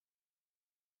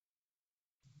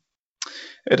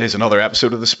It is another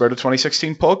episode of the Spirit of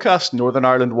 2016 podcast. Northern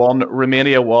Ireland 1,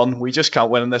 Romania 1. We just can't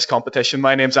win in this competition.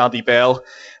 My name's Andy Bell,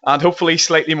 and hopefully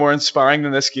slightly more inspiring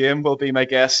than this game will be my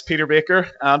guest, Peter Baker.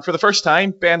 And for the first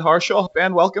time, Ben Harshaw.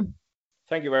 Ben, welcome.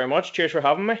 Thank you very much. Cheers for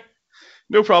having me.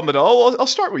 No problem at all. I'll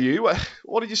start with you.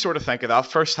 What did you sort of think of that?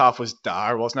 First half was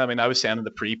dire, wasn't it? I mean, I was saying in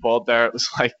the pre-pod there, it was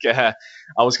like I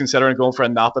was considering going for a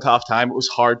nap at half time. It was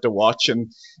hard to watch,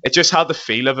 and it just had the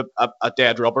feel of a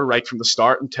dead rubber right from the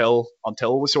start until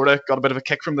we sort of got a bit of a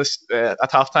kick from this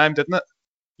at half time, didn't it?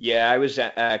 Yeah, I was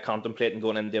contemplating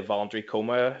going into a voluntary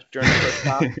coma during the first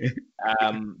half.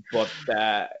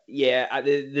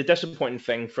 The disappointing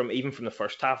thing from the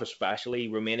first half, especially,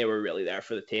 Romania were really there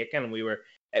for the taking, and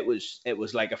it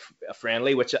was like a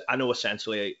friendly, which I know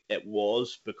essentially it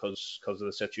was because of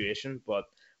the situation, but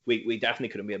we definitely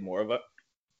could have made more of it.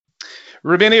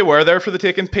 Romania were there for the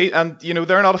taking, Pete, and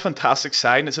they're not a fantastic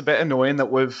side, and it's a bit annoying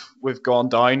that we've gone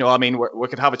down. I mean, we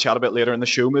could have a chat a bit later in the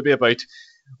show maybe about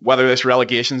whether this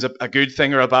relegation's a good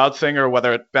thing or a bad thing, or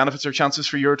whether it benefits our chances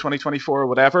for Euro 2024 or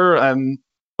whatever.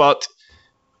 But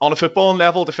on a footballing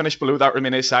level, to finish below that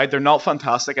Romania side, they're not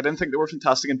fantastic. I didn't think they were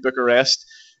fantastic in Bucharest.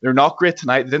 They're not great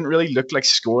tonight. They didn't really look like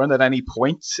scoring at any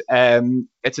point.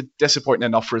 It's a disappointing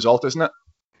enough result, isn't it?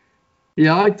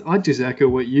 Yeah, I'd just echo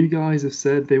what you guys have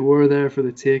said. They were there for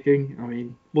the taking. I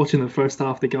mean, watching the first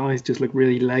half, the guys just look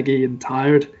really leggy and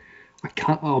tired.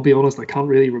 I'll be honest, I can't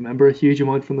really remember a huge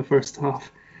amount from the first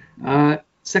half.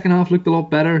 Second half looked a lot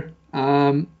better.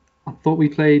 I thought we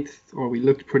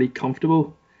looked pretty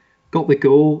comfortable. Got the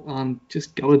goal and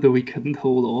just gutted that we couldn't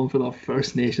hold on for that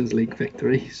first Nations League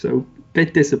victory. So,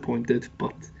 bit disappointed,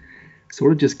 but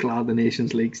sort of just glad the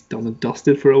Nations League's done and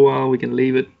dusted for a while. We can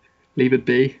leave it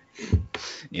be.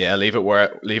 Yeah, leave it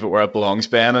where it belongs,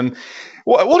 Ben. And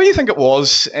what do you think it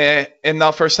was in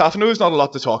that first half? I know there's not a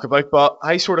lot to talk about, but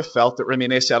I sort of felt that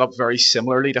Romania set up very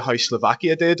similarly to how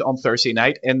Slovakia did on Thursday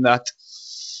night, in that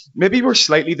maybe we're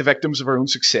slightly the victims of our own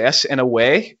success in a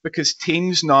way, because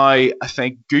teams now, I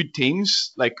think good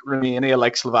teams like Romania,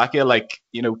 like Slovakia, like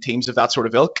teams of that sort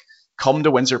of ilk, come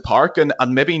to Windsor Park and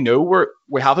maybe know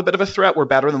we have a bit of a threat. We're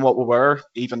better than what we were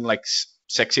even like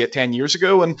 6, 8, 10 years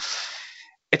ago, and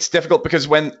it's difficult because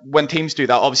when teams do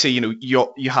that, obviously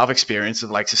you have experience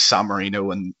of like San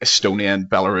Marino and Estonia and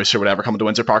Belarus or whatever coming to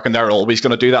Windsor Park, and they're always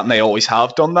going to do that, and they always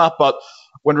have done that. But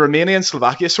when Romania and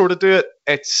Slovakia sort of do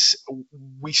it,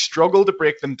 we struggle to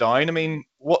break them down. I mean,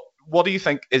 what do you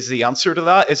think is the answer to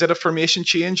that? Is it a formation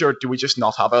change, or do we just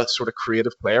not have a sort of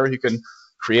creative player who can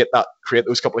create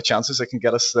those couple of chances that can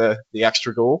get us the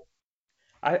extra goal?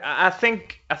 I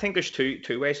think there's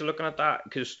two ways of looking at that,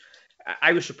 because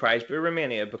I was surprised by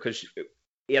Romania, because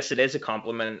yes, it is a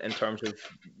compliment in terms of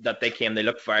that they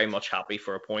look very much happy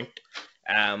for a point.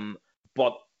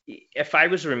 But if I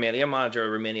was a Romania manager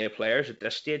or Romania players at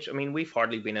this stage, I mean, we've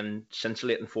hardly been in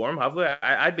scintillating form, have we?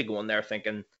 I'd be going there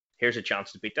thinking, here's a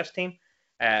chance to beat this team.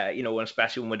 And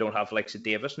especially when we don't have like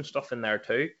Davis and stuff in there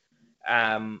too.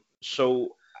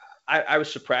 So I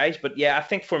was surprised, but yeah, I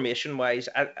think formation wise,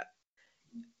 I'm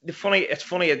going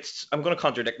to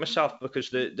contradict myself,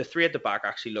 because the three at the back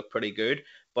actually look pretty good,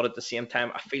 but at the same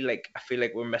time, I feel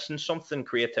like we're missing something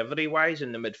creativity wise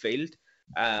in the midfield.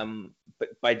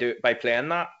 But by playing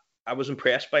that, I was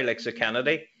impressed by like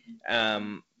Kennedy.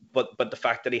 But the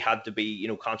fact that he had to be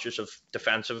conscious of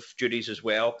defensive duties as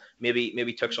well,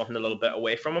 maybe took something a little bit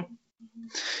away from him.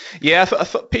 Yeah,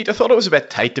 Pete, I thought it was a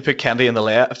bit tight to put Kennedy on the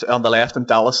left and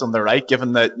Dallas on the right,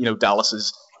 given that Dallas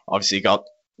has obviously got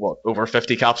over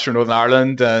 50 caps for Northern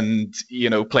Ireland, and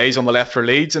plays on the left for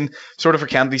Leeds, and sort of for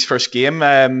Kennedy's first game.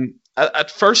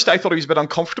 At first, I thought he was a bit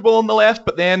uncomfortable on the left,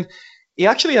 but then he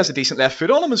actually has a decent left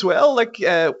foot on him as well. Like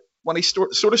when he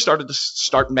sort of started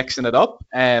to mixing it up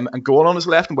and going on his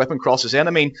left and whipping crosses in.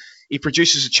 I mean, he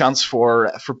produces a chance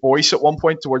for Boyce at one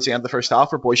point towards the end of the first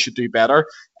half, where Boyce should do better.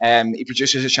 He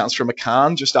produces a chance for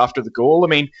McCann just after the goal. I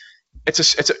mean,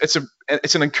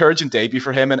 it's an encouraging debut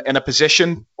for him in a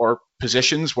position or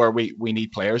positions where we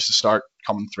need players to start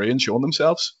coming through and showing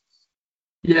themselves.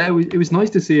 Yeah, it was nice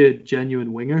to see a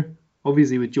genuine winger.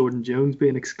 Obviously, with Jordan Jones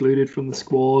being excluded from the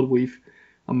squad,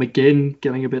 and McGinn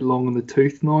getting a bit long on the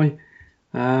tooth now.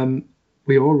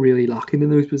 We are really lacking in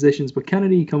those positions. But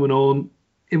Kennedy coming on,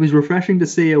 it was refreshing to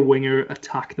see a winger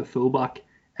attack the fullback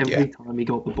every time he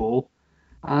got the ball.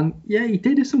 And yeah, he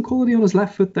did have some quality on his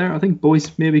left foot there. I think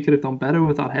Boyce maybe could have done better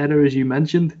with that header, as you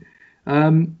mentioned.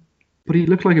 But he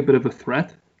looked like a bit of a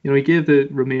threat. He gave the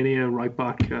Romania right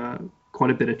back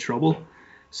quite a bit of trouble.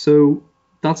 So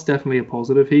that's definitely a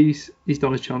positive. He's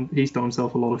done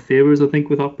himself a lot of favours, I think,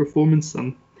 with that performance,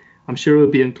 and I'm sure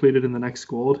he'll be included in the next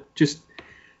squad. Just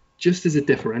just as a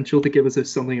differential to give us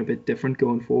something a bit different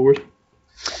going forward.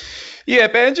 Yeah,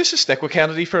 Ben, just to stick with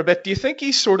Kennedy for a bit, do you think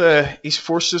he's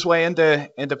forced his way into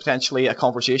potentially a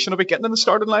conversation about getting in the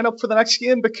starting lineup for the next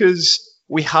game? Because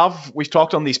we've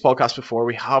talked on these podcasts before,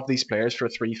 we have these players for a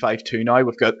 3-5-2 now.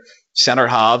 We've got centre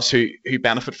halves who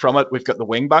benefit from it. We've got the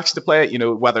wing backs to play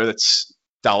it, whether it's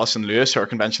Dallas and Lewis or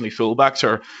conventionally fullbacks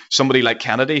or somebody like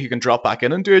Kennedy who can drop back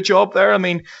in and do a job there. I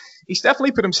mean, he's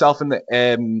definitely put himself in the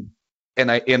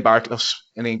Ian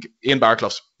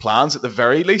Barclough's plans at the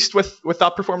very least with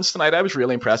that performance tonight. I was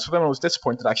really impressed with him. I was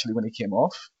disappointed actually when he came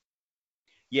off.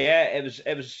 Yeah, it was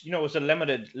it was a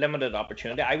limited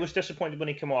opportunity. I was disappointed when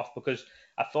he came off because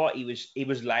I thought he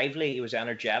was lively, he was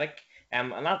energetic,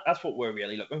 and that's what we're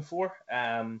really looking for.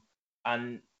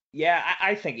 And yeah,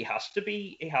 I think he has to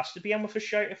be in with a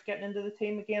shout of getting into the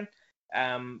team again.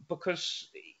 Because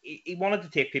he wanted to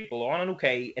take people on, and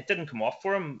okay, it didn't come off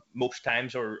for him most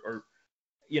times, or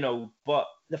but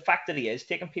the fact that he is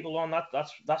taking people on,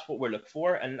 that's what we're looking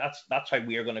for, and that's how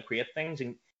we're going to create things,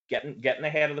 and getting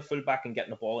ahead of the fullback and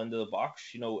getting the ball into the box,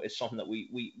 is something that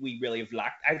we really have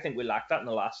lacked. I think we lacked that in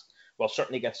the last, well,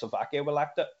 certainly against Slovakia, we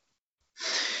lacked it.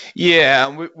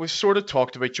 Yeah, we've sort of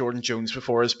talked about Jordan Jones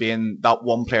before as being that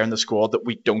one player in the squad that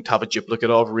we don't have a duplicate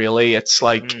of, really. It's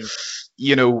like,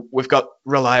 we've got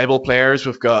reliable players,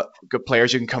 we've got good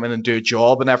players who can come in and do a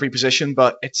job in every position,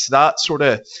 but it's that sort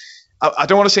of, I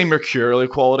don't want to say mercurial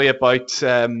quality about,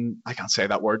 I can't say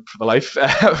that word for the life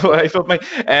of me.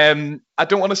 I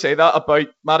don't want to say that about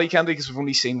Matty Kennedy because we've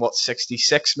only seen,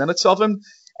 66 minutes of him.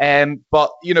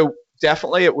 But,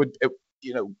 definitely it would,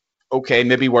 okay,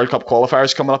 maybe World Cup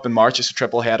qualifiers coming up in March. It's a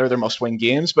triple header. They're must-win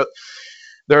games. But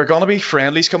there are going to be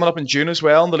friendlies coming up in June as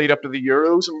well in the lead up to the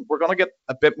Euros. And we're going to get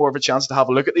a bit more of a chance to have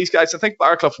a look at these guys. I think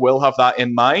Barclough will have that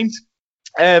in mind.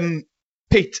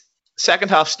 Pete, second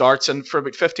half starts, and for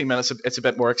about 15 minutes, it's a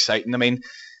bit more exciting. I mean,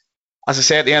 as I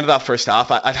say, at the end of that first half,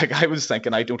 I was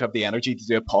thinking I don't have the energy to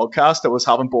do a podcast. I was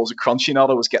having bowls of crunchy nut.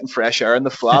 I was getting fresh air in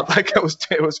the flat. Like it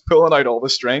was pulling out all the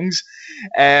strings.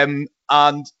 And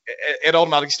it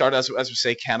automatically started, as we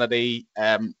say, Kennedy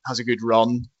has a good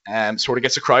run, sort of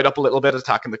gets the crowd up a little bit,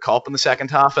 attacking the Kop in the second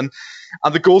half. And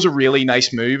the goal's a really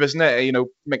nice move, isn't it?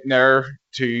 McNair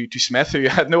to Smith, who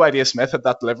had no idea Smith had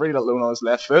that delivery, let alone on his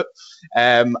left foot.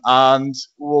 And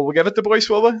we'll give it to Boyce,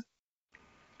 will we?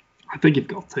 I think you've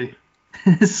got to.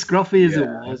 As scruffy as it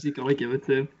was, you've got to give it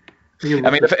to him.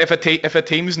 I mean, if a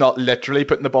team's not literally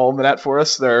putting the ball in the net for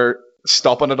us, they're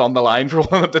stopping it on the line for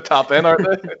one of them to tap in, aren't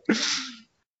they?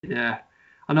 Yeah,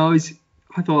 I know.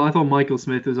 I thought Michael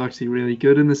Smith was actually really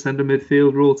good in the centre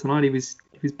midfield role tonight. He was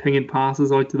pinging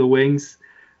passes out to the wings.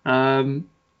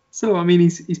 So I mean,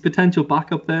 he's potential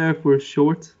backup there if we're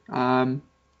short.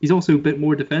 He's also a bit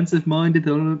more defensive minded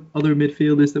than other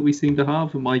midfielders that we seem to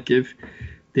have. It might give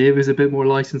Davies a bit more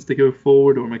license to go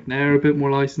forward, or McNair a bit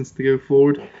more license to go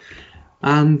forward.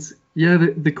 And yeah,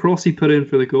 the cross he put in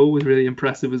for the goal was really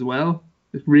impressive as well.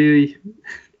 I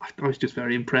was just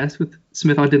very impressed with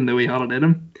Smith. I didn't know he had it in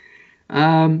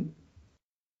him.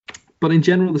 But in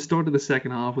general, the start of the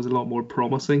second half was a lot more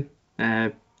promising.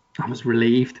 I was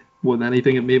relieved more than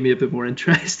anything. It made me a bit more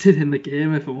interested in the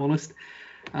game, if I'm honest.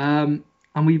 And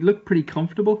we looked pretty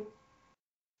comfortable.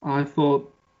 I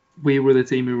thought we were the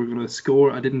team who were going to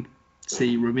score. I didn't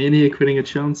see Romania creating a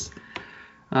chance.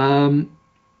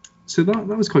 So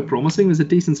that was quite promising. It was a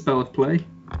decent spell of play.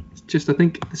 Just, I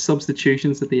think the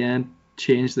substitutions at the end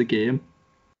changed the game.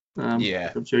 I'm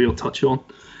sure you'll touch on.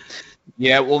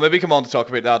 Yeah, we'll maybe come on to talk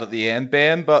about that at the end,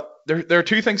 Ben. But there are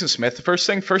two things in Smith.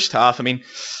 The first half, I mean,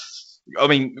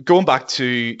 going back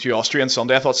to Austria on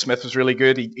Sunday, I thought Smith was really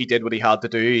good. He did what he had to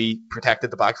do. He protected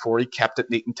the back four. He kept it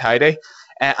neat and tidy.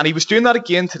 And he was doing that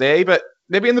again today. But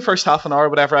maybe in the first half an hour,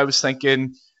 whatever, I was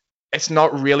thinking, it's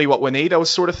not really what we need. I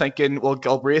was sort of thinking, well,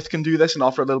 Galbraith can do this and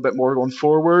offer a little bit more going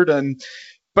forward.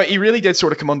 But he really did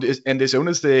sort of come into his own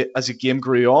as the game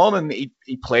grew on, and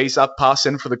he plays that pass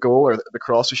in for the goal, or the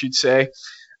cross, I should say.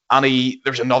 And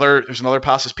there's another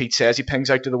pass, as Pete says, he pings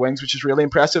out to the wings, which is really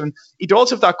impressive. And he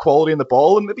does have that quality in the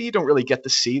ball, and maybe you don't really get to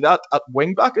see that at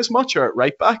wing back as much, or at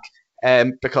right back,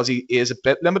 because he is a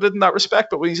bit limited in that respect.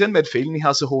 But when he's in midfield and he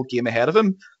has the whole game ahead of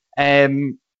him,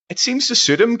 it seems to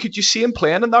suit him. Could you see him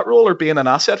playing in that role or being an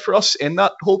asset for us in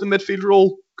that holding midfield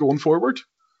role going forward?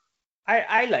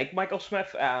 I like Michael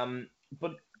Smith,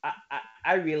 but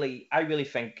I really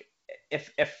think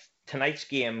if tonight's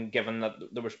game, given that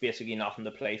there was basically nothing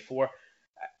to play for,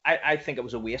 I think it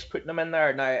was a waste putting him in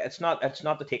there. Now it's not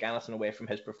to take anything away from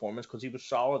his performance, because he was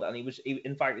solid, and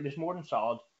in fact he was more than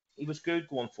solid. He was good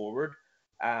going forward,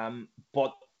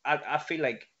 but I feel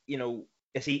like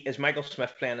is Michael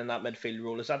Smith playing in that midfield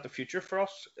role? Is that the future for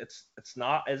us? It's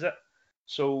not, is it?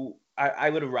 So I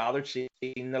would have rather seen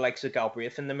the likes of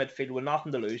Galbraith in the midfield with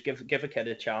nothing to lose. Give a kid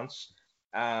a chance,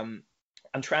 and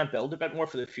try and build a bit more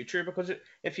for the future. Because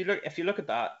if you look at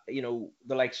that,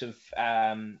 the likes of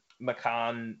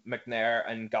McCann, McNair,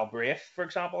 and Galbraith, for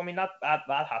example. I mean that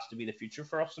has to be the future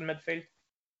for us in midfield.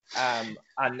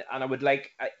 And I would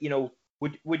like,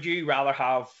 would you rather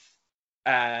have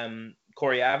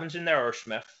Corey Evans in there or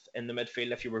Smith in the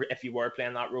midfield if you were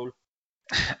playing that role?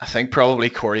 I think probably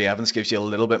Corey Evans gives you a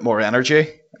little bit more energy.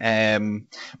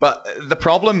 But the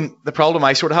problem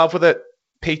I sort of have with it,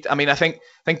 Pete, I mean, I think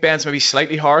Ben's maybe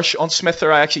slightly harsh on Smith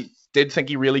there. I actually did think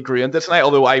he really grew into it tonight,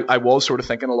 although I was sort of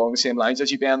thinking along the same lines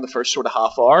as you, Ben, the first sort of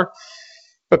half hour.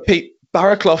 But Pete,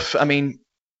 Barraclough, I mean,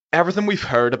 everything we've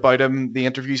heard about him, the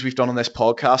interviews we've done on this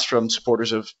podcast from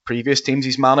supporters of previous teams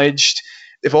he's managed,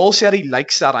 they've all said he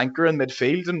likes that anchor in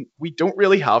midfield, and we don't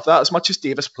really have that. As much as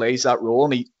Davis plays that role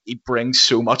and he brings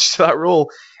so much to that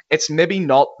role, it's maybe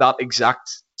not that exact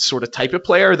sort of type of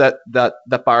player that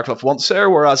Barraclough wants there,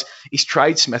 whereas he's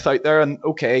tried Smith out there, and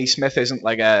okay, Smith isn't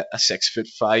like a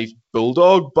 6'5"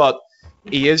 bulldog, but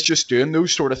he is just doing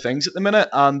those sort of things at the minute,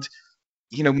 and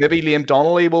maybe Liam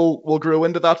Donnelly will grow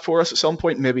into that for us at some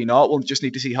point, maybe not. We'll just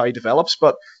need to see how he develops,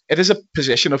 but it is a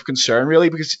position of concern really,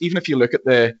 because even if you look at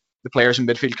the players in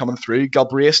midfield coming through,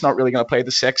 Galbraith's not really going to play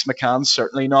the 6, McCann's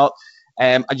certainly not,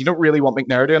 and you don't really want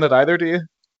McNair doing it either, do you?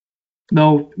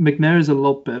 No, McNair's a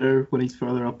lot better when he's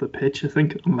further up the pitch, I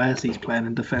think, unless he's playing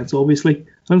in defence, obviously. I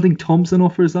don't think Thompson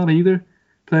offers that either,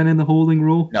 playing in the holding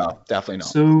role. No, definitely not.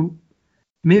 So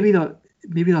maybe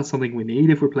that's something we need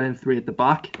if we're playing 3 at the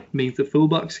back. It means the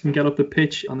fullbacks can get up the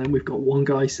pitch, and then we've got one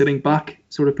guy sitting back,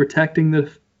 sort of protecting the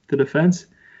defence.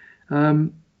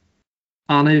 And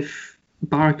if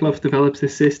Barraclough develops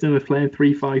this system of playing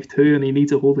 3-5-2 and he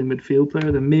needs a holding midfield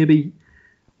player, then maybe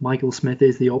Michael Smith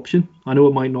is the option. I know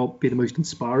it might not be the most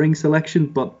inspiring selection,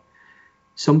 but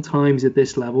sometimes at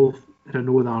this level, at a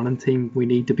Northern Ireland team, we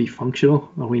need to be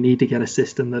functional and we need to get a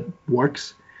system that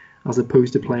works, as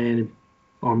opposed to playing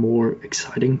our more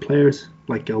exciting players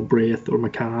like Galbraith or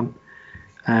McCann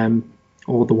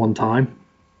all at the one time.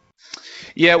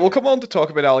 Yeah, we'll come on to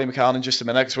talk about Ali McCann in just a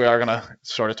minute, because we are going to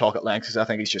sort of talk at length, because I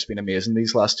think he's just been amazing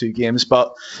these last 2 games.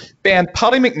 But Ben,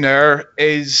 Paddy McNair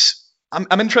is...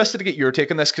 I'm interested to get your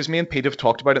take on this, because me and Pete have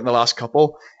talked about it in the last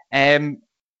couple.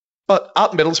 But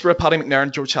at Middlesbrough, Paddy McNair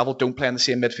and George Saville don't play in the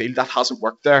same midfield. That hasn't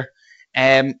worked there.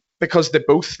 Because they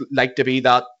both like to be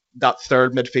that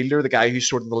third midfielder, the guy who's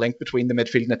sort of the link between the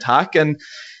midfield and attack. And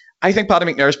I think Paddy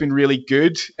McNair's been really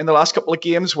good in the last couple of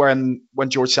games when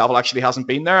George Saville actually hasn't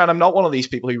been there. And I'm not one of these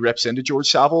people who rips into George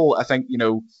Saville. I think,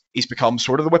 he's become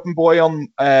sort of the whipping boy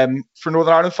for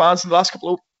Northern Ireland fans in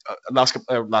the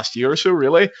last year or so,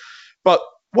 really. But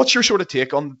what's your sort of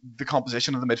take on the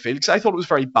composition of the midfield? Because I thought it was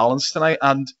very balanced tonight,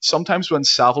 and sometimes when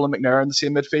Saville and McNair are in the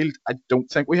same midfield, I don't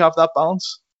think we have that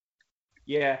balance.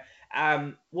 Yeah.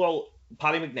 Well,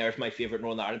 Paddy McNair is my favourite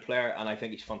Northern Ireland player, and I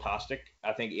think he's fantastic.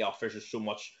 I think he offers us so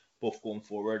much, both going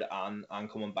forward and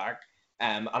coming back.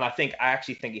 And I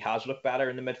actually think he has looked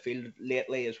better in the midfield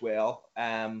lately as well.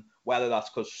 Whether that's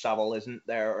because Saville isn't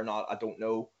there or not, I don't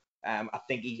know. I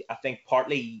think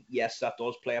partly, yes, that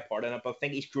does play a part in it, but I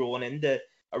think he's growing into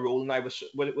a role now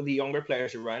with the younger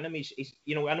players around him. He's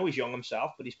I know he's young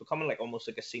himself, but he's becoming like almost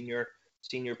like a senior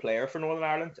player for Northern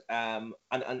Ireland.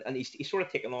 And he's sort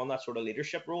of taking on that sort of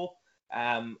leadership role.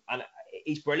 And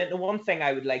he's brilliant. The one thing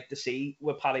I would like to see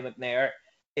with Paddy McNair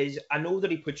is, I know that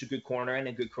he puts a good corner in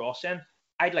and good cross in.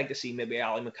 I'd like to see maybe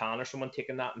Ali McCann or someone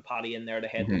taking that and Paddy in there to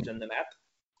head those in the net.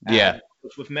 Yeah,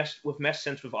 we've missed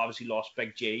since we've obviously lost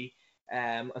Big G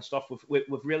and stuff. We've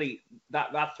really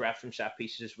that threat from set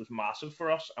pieces was massive for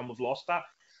us, and we've lost that.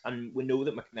 And we know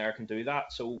that McNair can do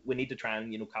that, so we need to try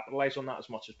and capitalise on that as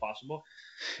much as possible.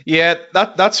 Yeah,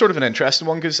 that's sort of an interesting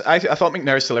one, because I thought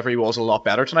McNair's delivery was a lot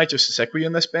better tonight. Just to stick with you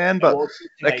in this, Ben, but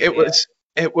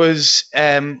it was.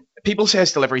 People say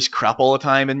his delivery's crap all the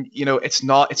time, and it's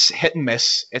not. It's hit and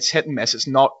miss. It's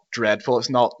not dreadful. It's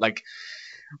not like.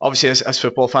 Obviously, as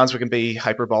football fans, we can be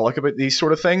hyperbolic about these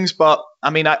sort of things, but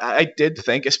I mean, I did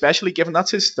think, especially given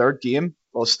that's his third game,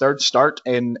 well, his third start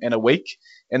in a week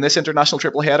in this international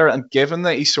triple header, and given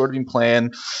that he's sort of been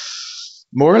playing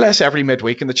more or less every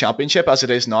midweek in the Championship as it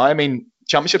is now. I mean,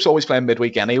 Championship's always playing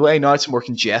midweek anyway. Now it's a more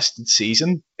congested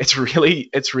season. It's really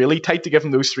tight to give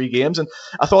him those 3 games, and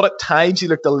I thought at times he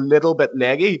looked a little bit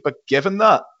leggy, but given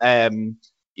that.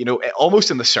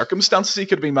 Almost in the circumstances, he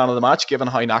could have been man of the match, given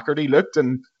how knackered he looked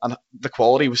and the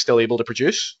quality he was still able to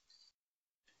produce.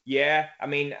 Yeah, I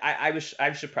mean, I was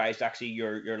surprised actually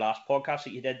your last podcast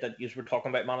that you did that you were talking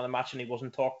about man of the match and he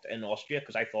wasn't talked in Austria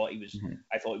because Mhm.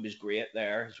 I thought he was great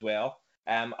there as well.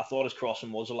 I thought his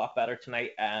crossing was a lot better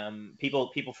tonight.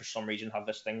 People for some reason have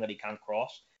this thing that he can't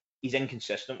cross. He's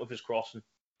inconsistent with his crossing.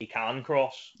 He can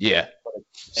cross, Yeah, but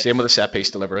same with the it's set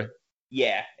piece delivery.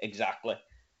 yeah, exactly.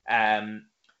 Um,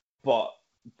 but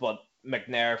but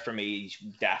McNair for me,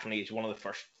 he's one of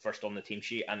the first on the team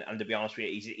sheet, and to be honest with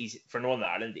you, he's for Northern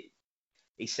Ireland,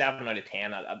 he's 7 out of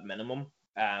 10 at minimum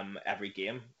every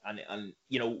game, and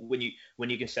you know when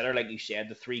you consider like you said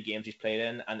the 3 games he's played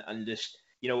in, and just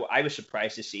I was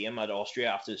surprised to see him at Austria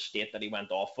after the state that he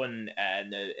went off in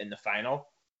the final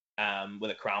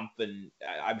with a cramp, and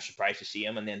I was surprised to see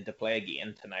him, and then to play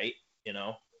again tonight, you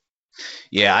know.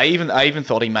 Yeah, I even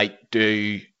thought he might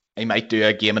do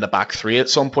a game in the back three at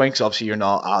some point because obviously you're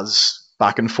not as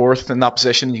back and forth in that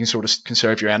position. You can sort of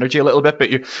conserve your energy a little bit, but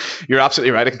you're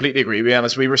absolutely right. I completely agree with you. And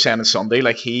as we were saying on Sunday,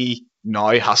 like he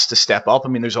now has to step up. I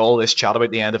mean, there's all this chat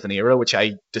about the end of an era, which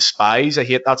I despise. I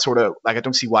hate that sort of like I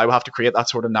don't see why we have to create that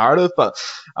sort of narrative. But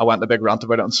I went on a big rant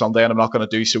about it on Sunday, and I'm not going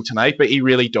to do so tonight. But he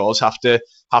really does have to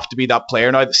be that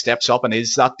player now that steps up and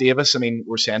is that Davis. I mean,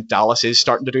 we're saying Dallas is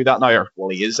starting to do that now, or well,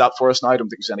 he is that for us now. I don't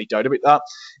think there's any doubt about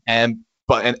that.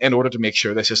 But in order to make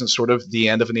sure this isn't sort of the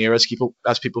end of an era as people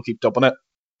keep dubbing it,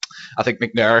 I think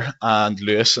McNair and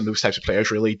Lewis and those types of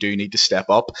players really do need to step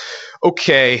up.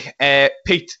 Okay,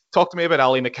 Pete, talk to me about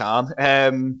Ali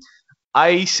McCann.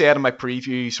 I said in my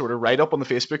preview sort of write up on the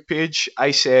Facebook page,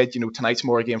 I said, tonight's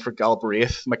more a game for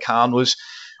Galbraith. McCann was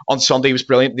on Sunday he was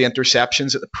brilliant. The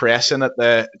interceptions at the pressing, at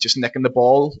the just nicking the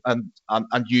ball and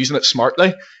using it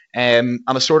smartly. And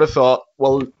I sort of thought,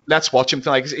 well, let's watch him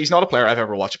tonight. 'Cause he's not a player I've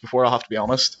ever watched before, I'll have to be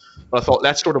honest. But I thought,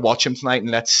 let's sort of watch him tonight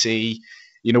and let's see,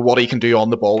 what he can do on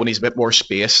the ball when he's a bit more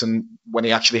space and when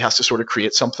he actually has to sort of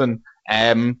create something.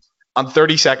 And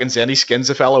 30 seconds in, he skins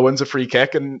a fellow, wins a free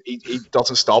kick, and he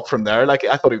doesn't stop from there. Like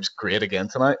I thought he was great again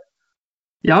tonight.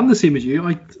 Yeah, I'm the same as you.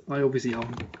 I obviously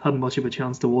haven't had much of a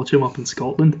chance to watch him up in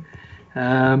Scotland.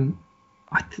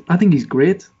 I think he's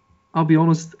great. I'll be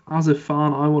honest. As a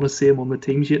fan, I want to see him on the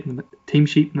team sheet in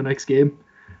the next game.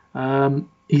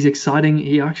 He's exciting.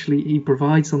 He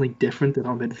provides something different in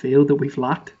our midfield that we've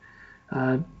lacked.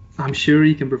 I'm sure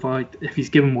he can provide, if he's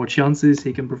given more chances,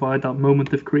 he can provide that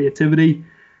moment of creativity.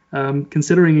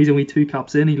 Considering he's only 2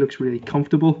 caps in, he looks really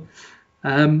comfortable.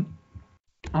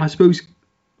 I suppose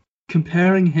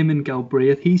comparing him and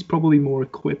Galbraith, he's probably more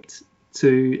equipped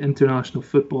to international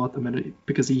football at the minute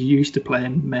because he used to play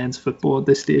in men's football at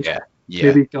this stage. Yeah.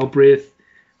 Maybe Galbraith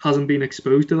hasn't been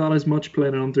exposed to that as much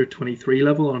playing at under 23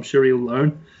 level, and I'm sure he'll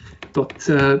learn. But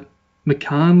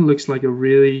McCann looks like a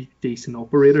really decent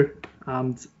operator,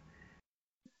 and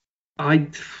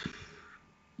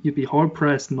you'd be hard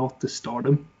pressed not to start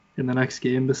him in the next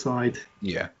game beside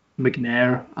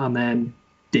McNair and then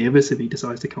Davis if he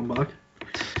decides to come back.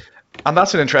 And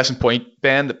that's an interesting point,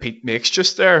 Ben, that Pete makes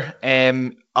just there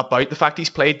about the fact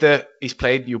he's played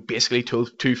basically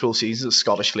two full seasons of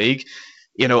Scottish League.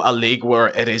 A league where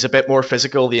it is a bit more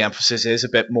physical, the emphasis is a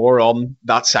bit more on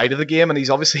that side of the game, and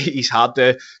he's had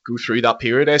to go through that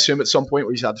period, I assume, at some point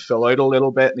where he's had to fill out a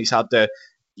little bit, and he's had to,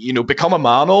 become a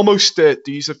man almost, to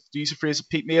use a phrase that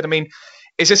Pete made. I mean,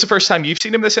 is this the first time you've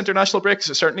seen him this international break?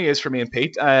 Because it certainly is for me and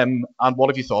Pete. And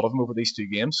what have you thought of him over these 2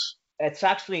 games? It's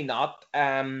actually not.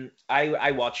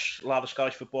 I watch a lot of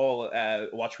Scottish football,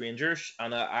 watch Rangers,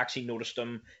 and I actually noticed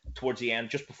them towards the end,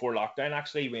 just before lockdown.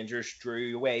 Actually, Rangers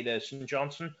drew away to St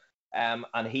Johnstone,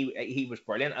 and he was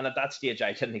brilliant. And at that stage,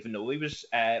 I didn't even know he was.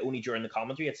 Only during the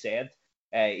commentary, it said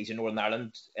he's a Northern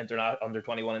Ireland under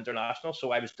 21 international. So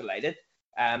I was delighted,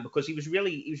 because he was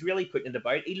really putting it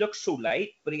about. He looks so light,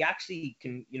 but he actually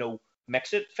can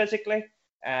mix it physically,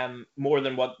 more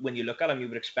than what when you look at him you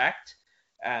would expect.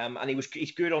 And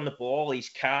he's good on the ball. He's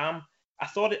calm. I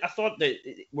thought that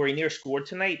where he near scored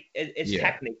tonight, his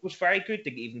technique was very good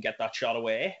to even get that shot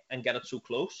away and get it so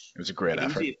close. It was a great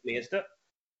effort. He placed it.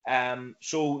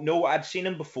 So no, I'd seen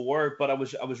him before, but I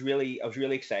was really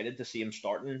excited to see him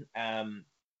starting. And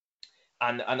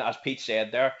as Pete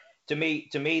said there, to me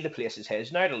the place is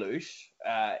his now to lose.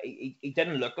 He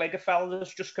didn't look like a fella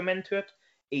that's just come into it.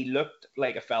 He looked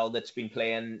like a fella that's been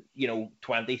playing,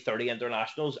 20, 30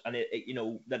 internationals, and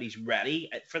that he's ready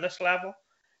for this level.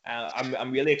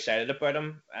 I'm really excited about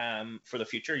him for the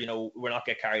future. We're not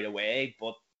get carried away,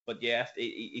 but yeah,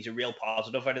 he's a real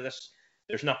positive out of this.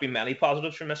 There's not been many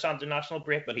positives from this international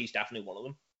break, but he's definitely one of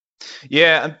them.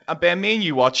 Yeah, and Ben, me and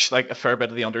you watched like a fair bit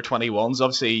of the under 21s.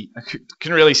 Obviously, I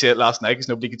couldn't really see it last night because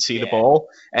nobody could see the ball.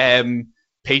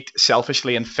 Pete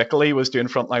selfishly and fickly was doing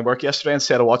frontline work yesterday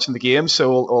instead of watching the game,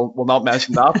 so we'll not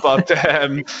mention that. But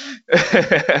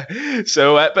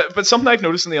but something I've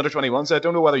noticed in the under-21s, I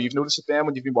don't know whether you've noticed it, Ben,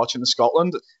 when you've been watching the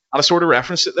Scotland, and I sort of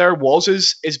referenced it there, was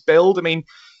his build. I mean,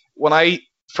 when I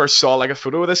first saw like a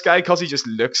photo of this guy, because he just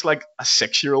looks like a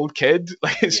 6-year-old kid,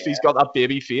 like he's got that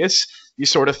baby face, you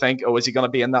sort of think, oh, is he going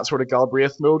to be in that sort of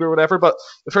Galbraith mode or whatever? But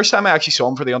the first time I actually saw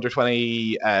him for the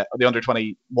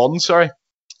under-21, sorry, I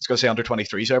was going to say under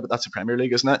 23s there, but that's the Premier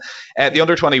League, isn't it? The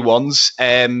under 21s,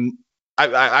 I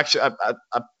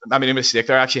made a mistake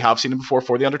there. I actually have seen him before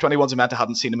for the under 21s. I meant I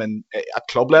hadn't seen him at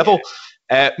club level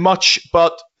much.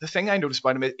 But the thing I noticed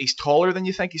about him is he's taller than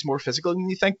you think, he's more physical than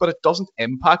you think, but it doesn't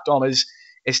impact on his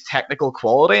technical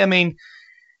quality. I mean,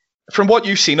 from what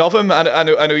you've seen of him, and I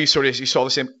know you saw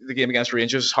the game against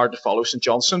Rangers. It's hard to follow St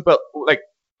Johnstone, but like,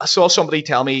 I saw somebody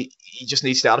tell me he just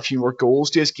needs to add a few more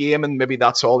goals to his game, and maybe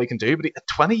that's all he can do. But at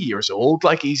 20 years old,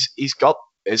 like he's got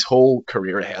his whole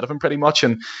career ahead of him pretty much,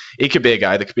 and he could be a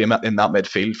guy that could be in that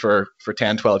midfield for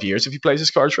 10, 12 years if he plays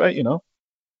his cards right, you know.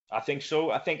 I think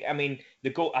so. I think the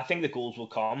goals will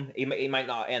come. He might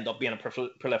not end up being a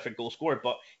prolific goal scorer,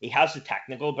 but he has the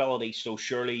technical ability. So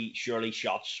surely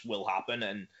shots will happen.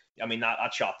 And I mean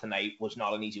that shot tonight was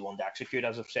not an easy one to execute,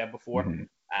 as I've said before.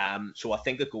 Mm-hmm. So I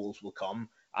think the goals will come.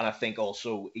 And I think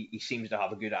also he seems to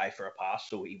have a good eye for a pass,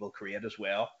 so he will create as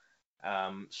well.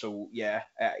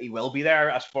 He will be there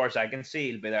as far as I can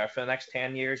see. He'll be there for the next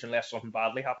 10 years unless something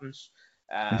badly happens.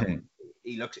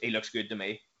 He looks good to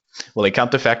me. Well, he can't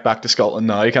defect back to Scotland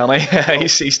now, can he?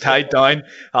 He's tied down.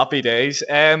 Happy days.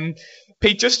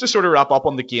 Pete, just to sort of wrap up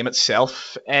on the game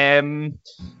itself, maybe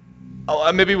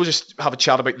we'll just have a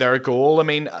chat about their goal. I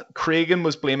mean, Craigan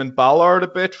was blaming Ballard a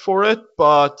bit for it,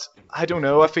 but I don't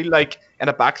know. I feel like in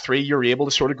a back three, you're able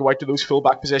to sort of go out to those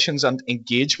full-back positions and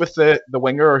engage with the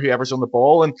winger or whoever's on the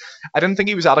ball. And I didn't think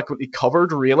he was adequately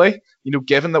covered, really. You know,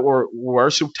 given that we're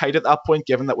so tight at that point,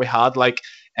 given that we had, like,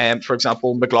 for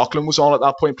example, McLaughlin was on at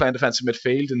that point playing defensive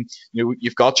midfield, and you know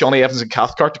you've got Johnny Evans and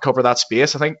Cathcart to cover that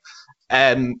space. I think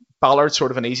Ballard's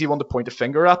sort of an easy one to point a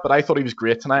finger at, but I thought he was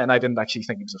great tonight, and I didn't actually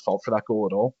think he was at fault for that goal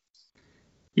at all.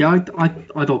 Yeah,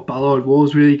 I thought Ballard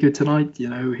was really good tonight. You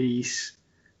know, he's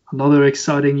another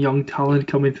exciting young talent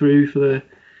coming through for the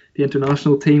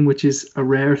international team, which is a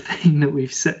rare thing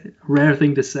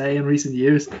to say in recent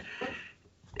years.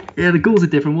 Yeah, the goal's a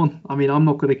different one. I mean, I'm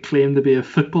not going to claim to be a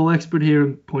football expert here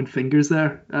and point fingers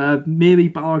there. Maybe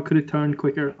Ballard could have turned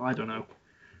quicker. I don't know.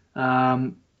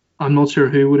 I'm not sure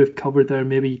who would have covered there.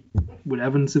 Maybe would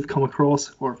Evans have come across?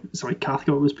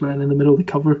 Cathcart was playing in the middle of the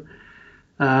cover.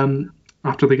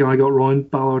 After the guy got round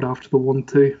Ballard after the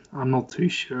 1-2. I'm not too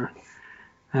sure.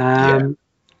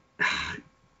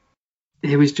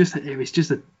 It was just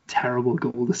a terrible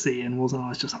goal to see, and wasn't it? I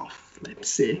was just, flip's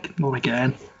sake, not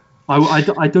again. I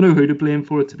don't know who to blame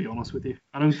for it, to be honest with you.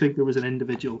 I don't think there was an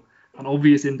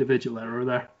obvious individual error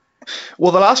there.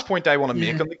 Well, the last point I want to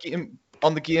make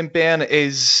on the game, Ben,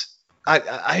 is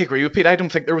I agree with Pete. I don't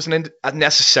think there was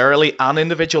necessarily an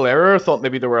individual error. I thought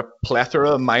maybe there were a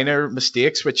plethora of minor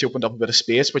mistakes which opened up a bit of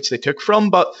space which they took from.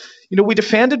 But, you know, we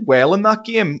defended well in that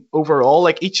game overall.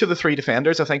 Like, each of the three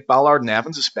defenders, I think Ballard and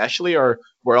Evans especially,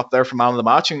 were up there for man of the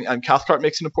match. And Cathcart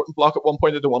makes an important block at one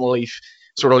point. I don't want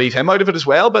to leave him out of it as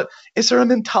well. But is there a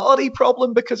mentality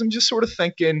problem? Because I'm just sort of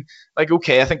thinking, like,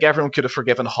 okay, I think everyone could have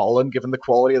forgiven Holland given the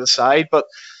quality of the side. But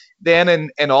then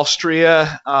in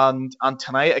Austria and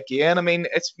tonight again, I mean,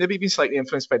 it's maybe been slightly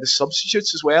influenced by the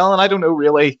substitutes as well. And I don't know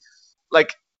really,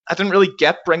 like, I didn't really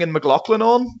get bringing McLaughlin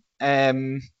on.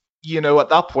 You know, at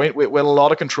that point, we had a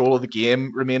lot of control of the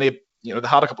game. Romania, you know, they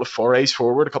had a couple of forays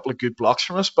forward, a couple of good blocks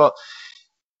from us. But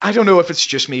I don't know if it's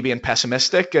just me being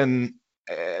pessimistic and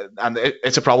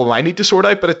it's a problem I need to sort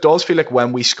out. But it does feel like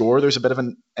when we score, there's a bit of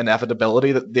an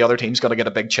inevitability that the other team's got to get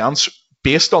a big chance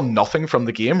based on nothing from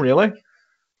the game, really.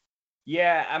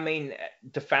 Yeah, I mean,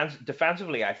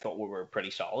 defensively, I thought we were pretty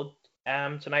solid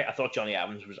tonight. I thought Johnny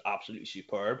Evans was absolutely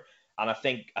superb, and I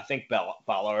think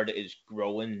Ballard is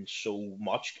growing so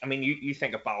much. I mean, you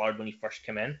think of Ballard when he first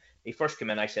came in.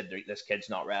 I said this kid's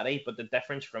not ready, but the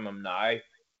difference from him now,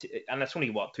 and it's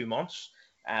only 2 months.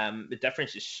 The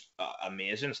difference is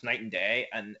amazing. It's night and day,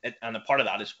 and a part of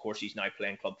that is, of course, he's now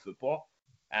playing club football.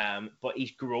 But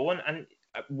he's growing, and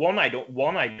I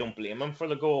don't blame him for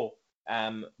the goal.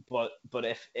 But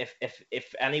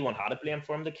if anyone had a blame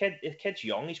for him, the kid's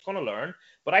young, he's going to learn.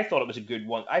 But I thought it was a good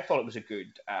one. I thought it was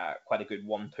quite a good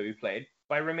 1-2 played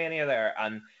by Romania there.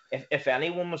 And if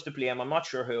anyone was to blame, I'm not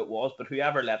sure who it was, but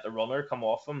whoever let the runner come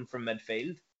off him from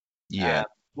midfield. Yeah.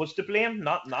 was to blame,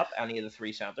 not any of the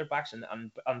three centre backs,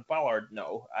 and Ballard.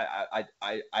 No,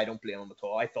 I don't blame him at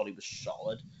all. I thought he was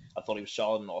solid. I thought he was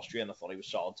solid in Austria, and I thought he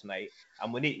was solid tonight.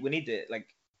 And we need to, like,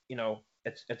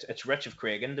 it's rich of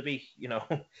Craigan to be,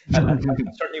 I'd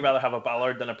certainly rather have a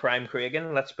Ballard than a prime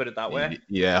Craigan. Let's put it that way.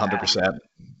 Yeah, 100%.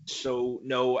 So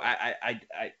no,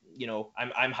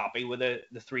 I'm happy with the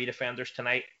three defenders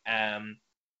tonight.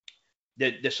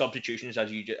 The substitutions,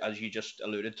 as you just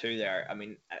alluded to there, I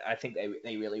mean, I think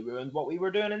they really ruined what we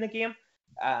were doing in the game.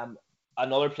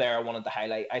 Another player I wanted to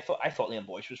highlight, I thought Liam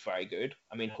Boyce was very good.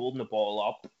 I mean, holding the ball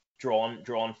up, drawing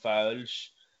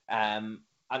fouls, and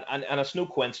it's no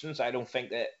coincidence. I don't think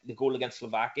that the goal against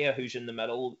Slovakia, who's in the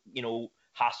middle,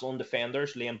 hassling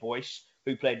defenders, Liam Boyce,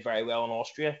 who played very well in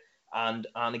Austria, and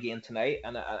again tonight,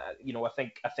 and I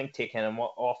think taking him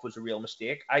off was a real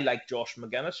mistake. I like Josh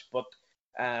McGuinness, but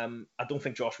I don't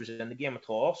think Josh was in the game at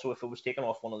all. So if it was taken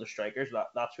off one of the strikers,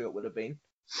 that's who it would have been.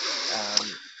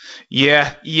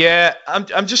 Yeah.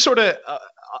 I'm just sort of.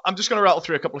 I'm just going to rattle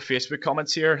through a couple of Facebook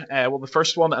comments here. Well, the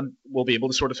first one, and we'll be able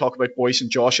to sort of talk about Boyce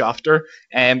and Josh after,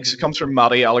 because it comes from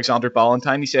Matty Alexander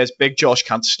Ballantyne. He says, "Big Josh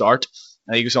can't start."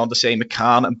 And he goes on to say,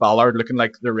 "McCann and Ballard looking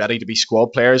like they're ready to be squad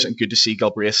players, and good to see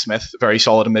Galbraith Smith very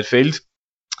solid in midfield."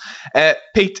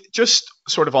 Pete, just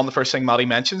sort of on the first thing Matty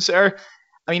mentions there.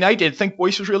 I mean, I did think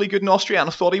Boyce was really good in Austria, and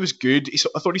I thought he was good.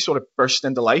 I thought he sort of burst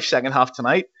into life second half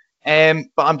tonight. But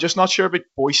I'm just not sure about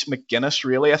Boyce McGuinness,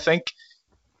 really. I think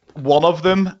one of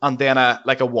them, and then a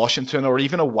Washington or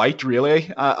even a White,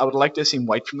 really. I would like to have seen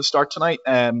White from the start tonight.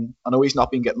 I know he's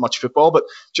not been getting much football, but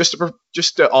just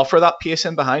to offer that pace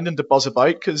in behind and to buzz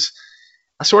about, because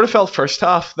I sort of felt first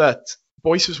half that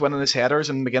Boyce was winning his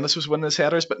headers and McGuinness was winning his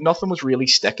headers, but nothing was really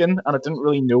sticking, and I didn't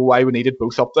really know why we needed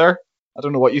both up there. I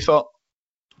don't know what you thought.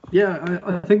 Yeah,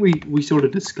 I think we sort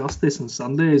of discussed this on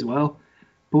Sunday as well.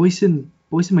 Boyce and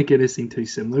McGuinness seem too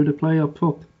similar to play up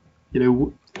top.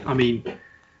 I mean,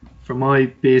 from my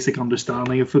basic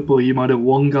understanding of football, you might have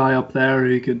one guy up there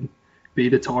who can be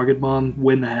the target man,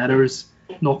 win the headers,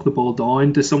 knock the ball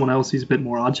down, to someone else who's a bit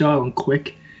more agile and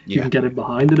quick. Yeah. You can get it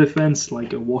behind the defence,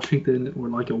 like a Washington or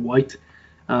like a White.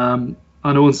 I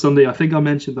know on Sunday, I think I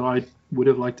mentioned that I would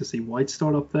have liked to see White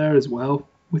start up there as well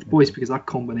with Boyce, because that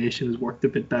combination has worked a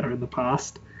bit better in the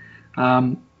past.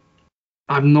 I'm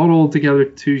not altogether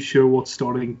too sure what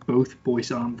starting both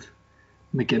Boyce and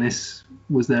McGuinness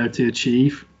was there to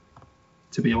achieve,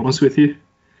 to be honest with you.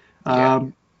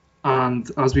 And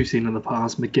as we've seen in the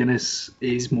past, McGuinness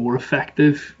is more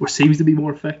effective, or seems to be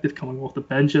more effective coming off the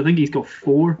bench. I think he's got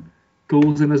 4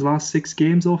 goals in his last 6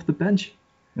 games off the bench.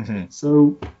 Mm-hmm.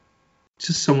 So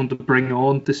just someone to bring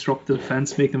on, disrupt the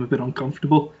defence, make them a bit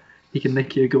uncomfortable. He can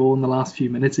nick you a goal in the last few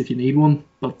minutes if you need one,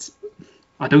 but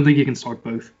I don't think you can start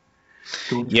both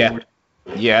going forward.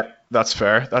 Yeah, that's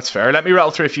fair. Let me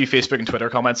rattle through a few Facebook and Twitter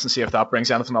comments and see if that brings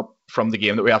anything up from the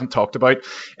game that we haven't talked about.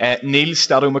 Neil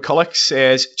Stato McCulloch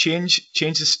says,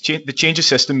 the change of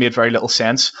system made very little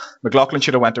sense. McLaughlin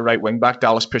should have went to right wing back.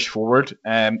 Dallas pushed forward.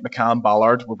 McCann,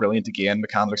 Ballard were brilliant again.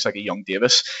 McCann looks like a young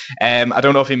Davis. I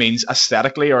don't know if he means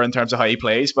aesthetically or in terms of how he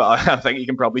plays, but I think you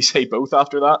can probably say both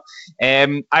after that.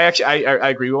 I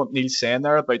agree with what Neil's saying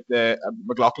there about the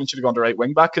McLaughlin should have gone to right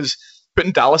wing back, because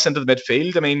putting Dallas into the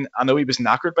midfield, I mean, I know he was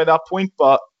knackered by that point,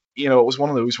 but it was one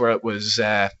of those where it was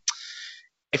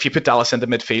if you put Dallas into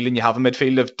midfield and you have a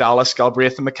midfield of Dallas,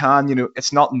 Galbraith and McCann,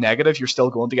 it's not negative. You're still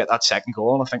going to get that second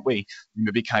goal, and I think we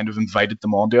maybe kind of invited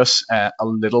them onto us a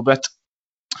little bit.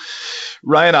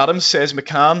 Ryan Adams says,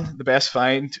 McCann, the best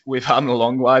find we've had in a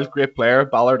long while. Great player.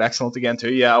 Ballard, excellent again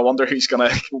too. Yeah, I wonder who's going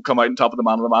to come out on top of the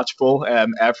man of the match poll.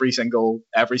 Every single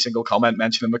comment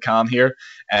mentioning McCann here.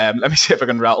 Let me see if I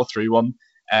can rattle through one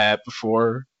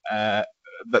before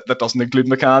that doesn't include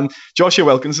McCann. Joshua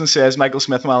Wilkinson says, Michael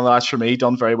Smith, man of the match for me.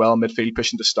 Done very well in midfield,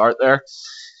 pushing to start there.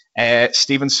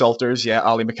 Stephen Salters, yeah,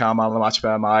 Ali McCann, man of the match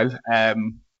by a mile. I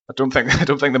don't think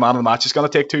the man of the match is going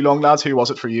to take too long, lads. Who was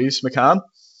it for you, McCann?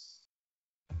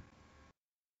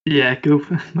 Yeah, go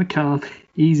for McCann.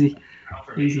 Easy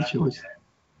choice.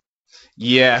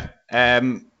 Yeah,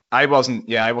 I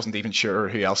wasn't even sure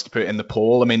who else to put in the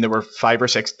poll. I mean, there were 5 or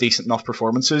 6 decent enough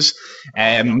performances.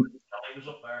 Johnny was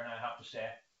up there, and I have to say.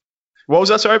 What was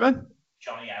that? Sorry, Ben?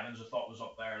 Johnny Evans, I thought, was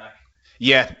up there.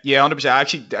 Yeah,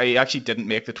 100%. I actually didn't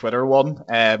make the Twitter one.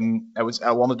 I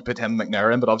wanted to put him and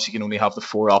McNair in, but obviously you can only have the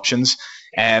 4 options.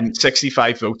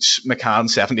 65 votes, McCann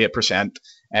 78%.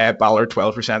 Ballard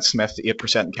 12%, Smith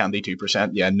 8%, and Candy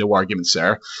 2%. Yeah, no arguments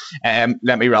there.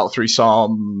 Let me rattle through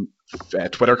some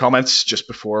Twitter comments just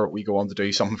before we go on to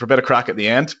do something for a bit of crack at the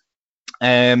end.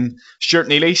 Stuart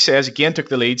Neely says, again took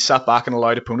the lead, sat back and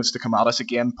allowed opponents to come at us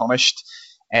again, punished.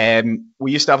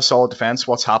 We used to have a solid defence.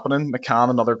 What's happening? McCann,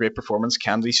 another great performance.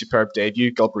 Kennedy, superb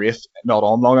debut. Galbraith, not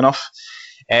on long enough.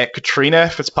 Katrina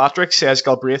Fitzpatrick says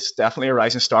Galbraith's definitely a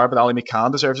rising star, but Ali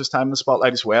McCann deserves his time in the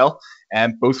spotlight as well.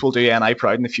 Both will do NI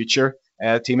proud in the future.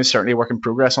 The team is certainly a work in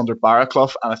progress under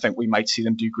Barraclough, and I think we might see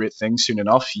them do great things soon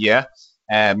enough. Yeah,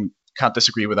 can't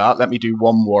disagree with that. Let me do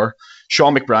one more.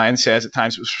 Sean McBrien says at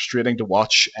times it was frustrating to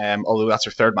watch, although that's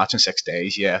our third match in 6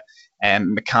 days. Yeah.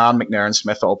 McCann, McNair and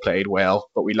Smith all played well,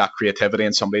 but we lack creativity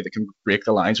and somebody that can break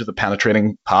the lines with a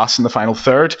penetrating pass in the final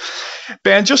third.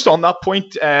 Ben, just on that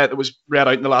point that was read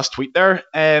out in the last tweet there,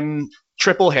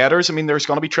 triple headers. I mean, there's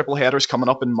going to be triple headers coming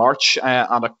up in March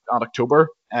and October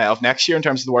of next year in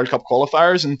terms of the World Cup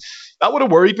qualifiers, and that would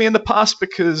have worried me in the past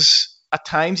because at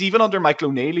times, even under Michael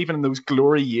O'Neill, even in those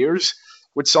glory years,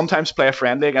 would sometimes play a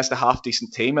friendly against a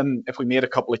half-decent team, and if we made a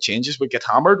couple of changes, we'd get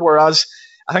hammered, whereas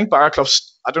I think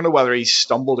Barraclough's, I don't know whether he's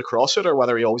stumbled across it or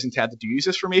whether he always intended to use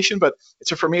this formation, but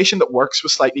it's a formation that works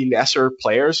with slightly lesser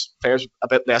players a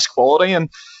bit less quality. And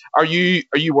are you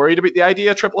worried about the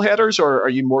idea of triple headers, or are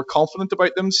you more confident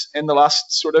about them in the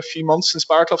last sort of few months since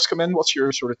Barraclough's come in? What's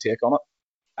your sort of take on it?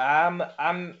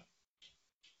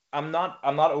 I'm not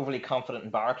overly confident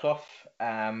in Barraclough,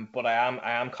 but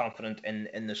I am confident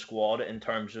in the squad in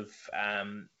terms of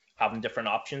having different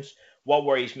options. What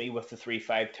worries me with the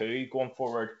 3-5-2 going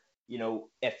forward,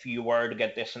 if you were to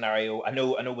get this scenario, I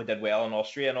know we did well in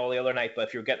Austria and all the other night, but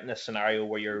if you're getting this scenario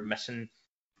where you're missing,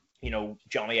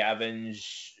 Johnny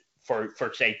Evans for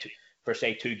say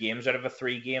 2 games out of the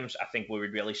 3 games, I think we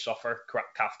would really suffer.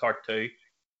 Cathcart too.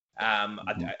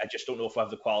 I just don't know if I have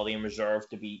the quality in reserve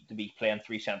to be playing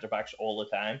 3 centre backs all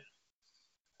the time.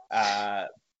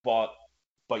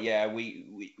 But yeah,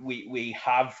 we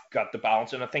have got the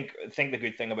balance, and I think the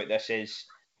good thing about this is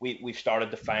we've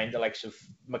started to find the likes of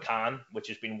McCann, which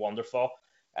has been wonderful,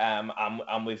 and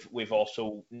we've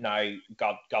also now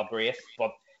got Galbraith.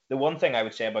 But the one thing I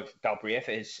would say about Galbraith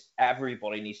is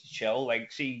everybody needs to chill.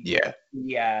 Like,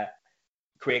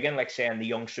 Cragen, like saying the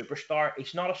young superstar,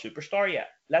 he's not a superstar yet.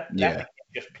 Let the kid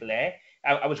just play.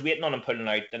 I was waiting on him pulling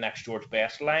out the next George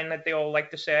Best line that they all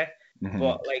like to say. Mm-hmm.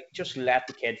 But just let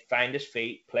the kid find his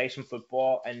feet, play some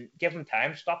football, and give him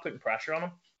time. Stop putting pressure on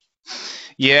him.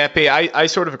 Yeah, P, I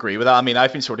sort of agree with that. I mean,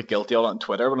 I've been sort of guilty of it on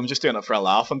Twitter, but I'm just doing it for a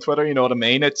laugh on Twitter. You know what I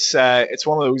mean? It's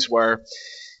one of those where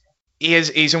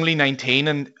he's only 19,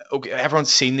 and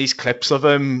everyone's seen these clips of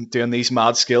him doing these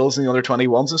mad skills in the under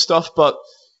 21s and stuff. But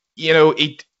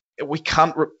we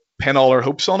can't pin all our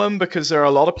hopes on him because there are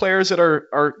a lot of players that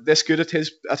are this good at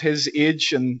his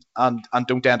age and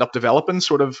don't end up developing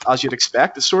sort of as you'd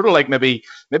expect. It's sort of like maybe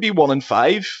 1 in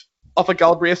 5 of a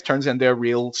Galbraith turns into a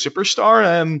real superstar.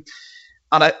 And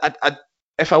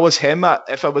if I was him,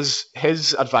 if I was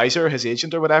his advisor, his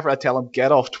agent or whatever, I'd tell him,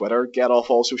 get off Twitter, get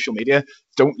off all social media.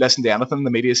 Don't listen to anything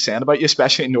the media is saying about you,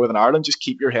 especially in Northern Ireland. Just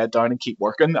keep your head down and keep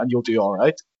working and you'll do all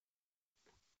right.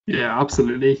 Yeah,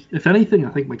 absolutely. If anything, I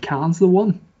think McCann's the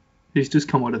one who's just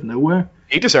come out of nowhere.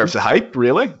 He deserves the hype,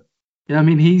 really. Yeah, I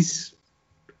mean,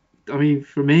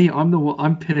 for me,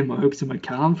 I'm pinning my hopes on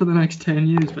McCann for the next 10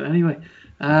 years. But anyway,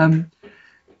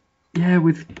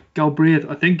 with Galbraith,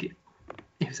 I think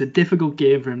it was a difficult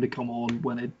game for him to come on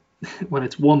when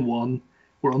it's 1-1.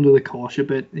 We're under the cosh a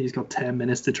bit. He's got 10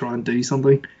 minutes to try and do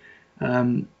something.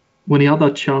 When he had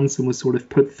that chance and was sort of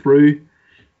put through,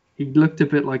 he looked a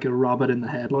bit like a rabbit in the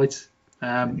headlights.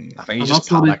 I think he just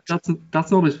panicked.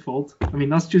 That's not his fault. I mean,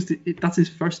 that's his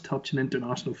first touch in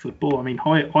international football. I mean,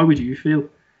 how would you feel?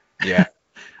 Yeah.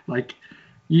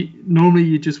 Normally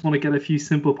you just want to get a few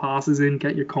simple passes in,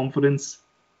 get your confidence,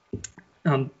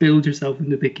 and build yourself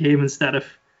into the game instead of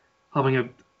having a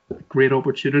great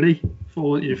opportunity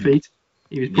fall at your feet.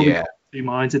 He was probably in 2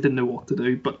 minds. He didn't know what to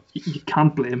do, but you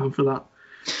can't blame him for that.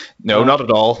 No, not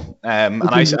at all. And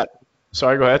I said,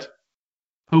 sorry, go ahead.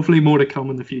 Hopefully more to come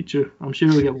in the future. I'm sure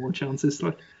we'll get more chances.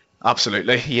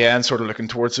 Absolutely, yeah, and sort of looking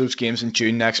towards those games in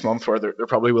June next month where there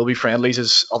probably will be friendlies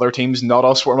as other teams, not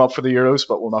us, warm up for the Euros,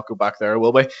 but we'll not go back there,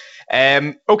 will we?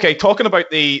 Okay, talking about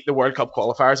the World Cup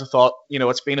qualifiers, I thought,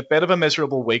 it's been a bit of a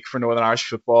miserable week for Northern Irish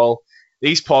football.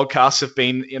 These podcasts have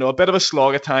been, a bit of a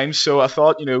slog at times, so I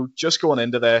thought, just going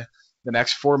into the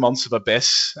next 4 months of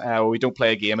abyss, we don't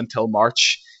play a game until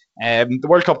March. The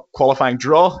World Cup qualifying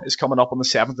draw is coming up on the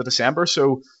 7th of December,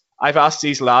 so I've asked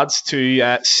these lads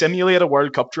to simulate a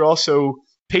World Cup draw. So,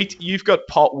 Pete, you've got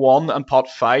pot 1 and pot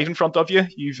 5 in front of you.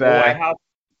 I have.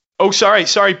 Oh, sorry,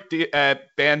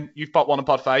 Ben, you've pot 1 and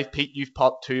pot 5. Pete, you've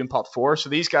pot 2 and pot 4. So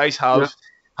these guys have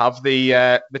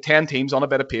the 10 teams on a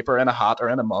bit of paper in a hat or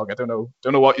in a mug. I don't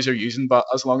know what you're using, but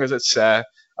as long as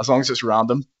it's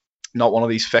random. not one of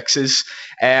these fixes.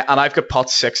 And I've got pot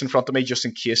 6 in front of me just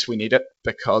in case we need it,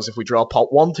 because if we draw a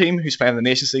pot 1 team who's playing the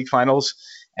Nations League finals,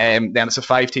 then it's a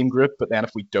 5-team group. But then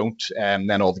if we don't,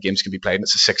 then all the games can be played and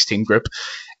it's a 6-team group.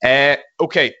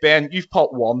 Okay, Ben, you've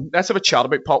pot 1. Let's have a chat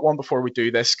about pot 1 before we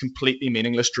do this completely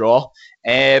meaningless draw.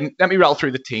 Let me rattle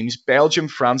through the teams: Belgium,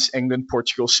 France, England,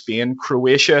 Portugal, Spain,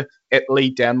 Croatia, Italy,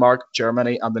 Denmark,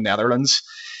 Germany, and the Netherlands.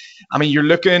 I mean,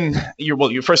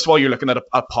 first of all, you're looking at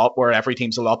a pot where every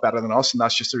team's a lot better than us, and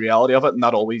that's just the reality of it, and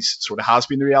that always sort of has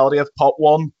been the reality of pot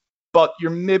 1. But you're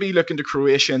maybe looking to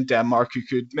Croatia and Denmark, who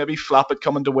could maybe flap it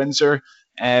coming to Windsor.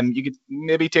 You could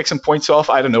maybe take some points off.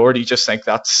 I don't know, or do you just think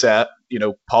that's pot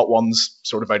 1's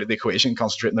sort of out of the equation,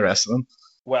 concentrating the rest of them?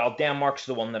 Well, Denmark's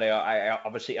the one that I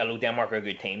obviously, although Denmark are a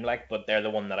good team, but they're the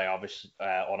one that I obviously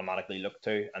automatically look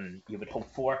to, and you would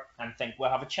hope for, and think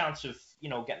we'll have a chance of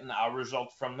getting our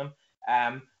result from them.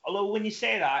 Although when you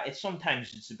say that,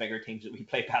 sometimes it's the bigger teams that we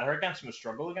play better against and we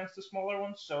struggle against the smaller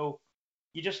ones. So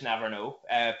you just never know.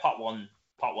 Pot one's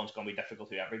going to be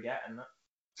difficult to ever get, isn't it?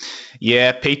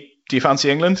 Yeah, Pete, do you fancy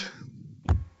England?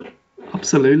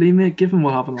 Absolutely, mate. Given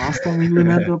what happened last time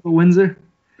England ended up at Windsor.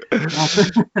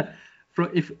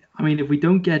 If we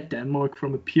don't get Denmark,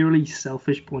 from a purely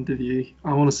selfish point of view,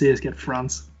 I want to see us get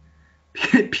France.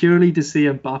 Purely to see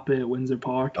Mbappe at Windsor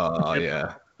Park. Oh,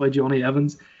 yeah. By Johnny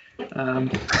Evans.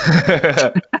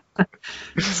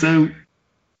 So,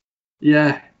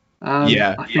 yeah.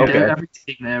 I think every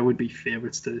team there would be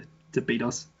favourites to beat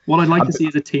us. What I'd like to see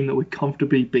is a team that would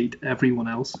comfortably beat everyone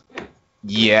else.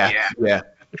 Yeah.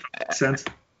 Makes sense.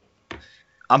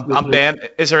 And Ben,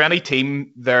 is there any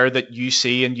team there that you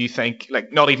see and you think,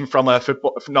 like, not even from a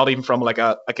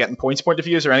getting points point of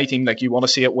view, is there any team like you want to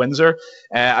see at Windsor?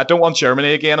 I don't want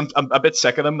Germany again. I'm a bit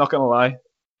sick of them, not gonna lie.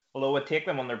 Although I'd take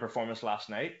them on their performance last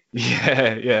night.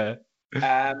 Yeah.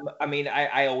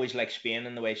 I always like Spain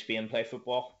and the way Spain play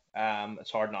football.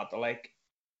 It's hard not to like.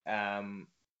 And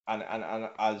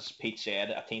as Pete said,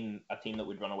 a team that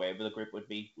would run away with the group would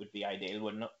be ideal,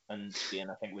 wouldn't it? And Spain,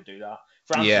 I think, would do that.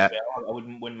 France as well. I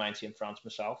wouldn't mind seeing France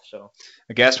myself. So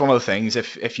I guess one of the things,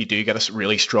 if you do get a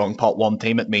really strong pot 1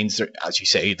 team, it means, as you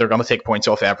say, they're going to take points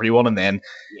off everyone, and then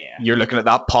you're looking at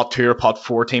that pot 2 or pot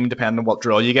 4 team, depending on what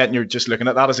draw you get, and you're just looking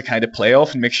at that as a kind of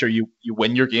playoff and make sure you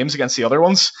win your games against the other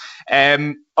ones.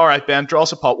 All right, Ben, draw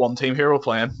us a pot 1 team. Here we're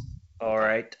playing. All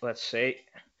right, let's see.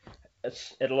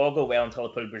 It'll all go well until I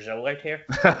pull Brazil out here.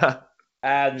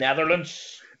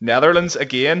 Netherlands. Netherlands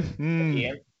again.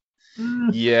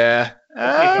 Yeah.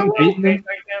 I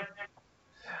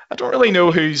don't really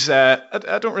know who's. I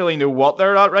don't really know what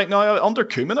they're at right now. Under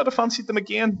Koeman, I'd have fancied them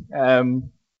again.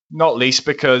 Not least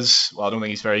because, I don't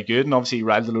think he's very good, and obviously he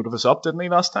riled a load of us up, didn't he,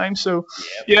 last time? So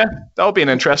yeah, that'll be an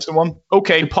interesting one.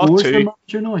 Okay, pot 2.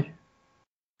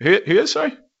 Who is,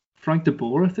 sorry? Frank de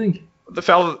Boer, I think. The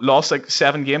fella lost like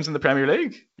 7 games in the Premier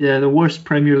League. Yeah, the worst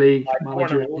Premier League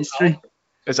manager in history.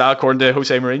 Is that according to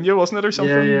Jose Mourinho, wasn't it, or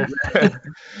something? Yeah.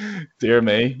 Dear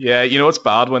me. Yeah, it's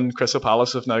bad when Crystal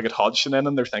Palace have now got Hodgson in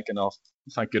and they're thinking, oh,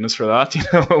 thank goodness for that.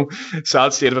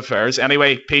 Sad state of affairs.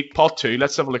 Anyway, Pete, pot 2,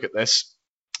 let's have a look at this.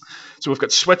 So we've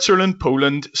got Switzerland,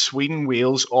 Poland, Sweden,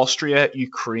 Wales, Austria,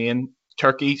 Ukraine,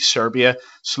 Turkey, Serbia,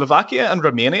 Slovakia, and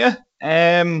Romania.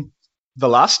 The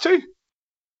last 2?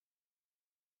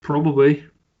 Probably.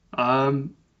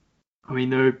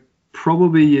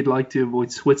 Probably you'd like to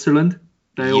avoid Switzerland.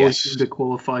 They always seem to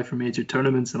qualify for major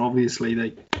tournaments, and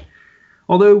obviously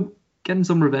although getting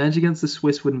some revenge against the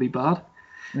Swiss wouldn't be bad.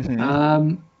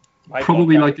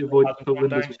 Probably like to avoid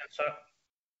Poland as well.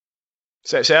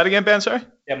 Say that again, Ben, sorry?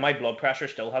 Yeah, my blood pressure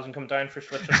still hasn't come down for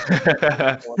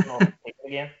Switzerland.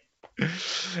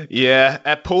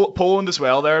 Yeah, Poland as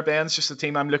well. There, Ben's just the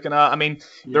team I'm looking at. I mean,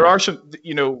 there are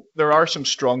some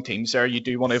strong teams there. You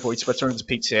do want to avoid Switzerland, as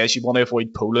Pete says. You want to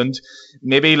avoid Poland.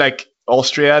 Maybe like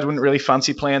Austria, I wouldn't really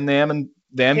fancy playing them, and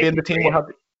them being the team we'll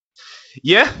have.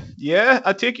 Yeah,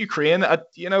 I'd take Ukraine.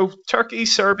 Turkey,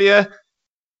 Serbia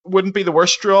wouldn't be the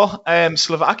worst draw.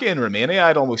 Slovakia and Romania,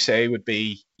 I'd almost say would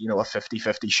be a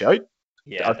 50-50 shout.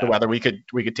 As to whether we could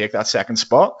take that second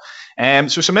spot.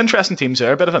 So some interesting teams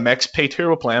there, a bit of a mix. Pete, who are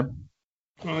we playing?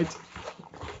 Right.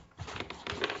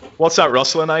 What's that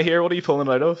rustling I hear? What are you pulling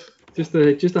out of? Just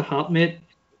a hat, mate.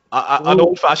 An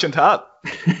old-fashioned hat.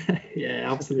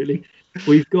 Yeah, absolutely.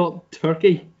 We've got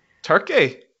Turkey.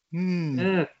 Turkey?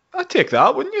 Yeah. I'd take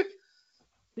that, wouldn't you?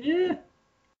 Yeah.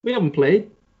 We haven't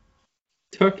played.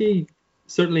 Turkey,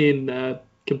 certainly in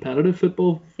competitive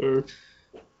football for...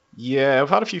 Yeah, I've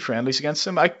had a few friendlies against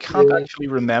them. I can't actually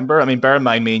remember. I mean, bear in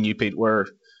mind, me and you, Pete, we're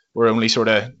only sort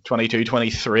of 22,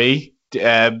 23.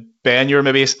 Ben, you're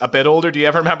maybe a bit older. Do you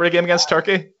ever remember a game against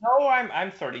Turkey? No,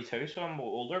 I'm 32, so I'm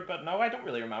older. But no, I don't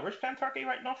really remember us playing Turkey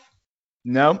right enough.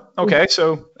 No. Okay.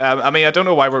 So, I mean, I don't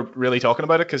know why we're really talking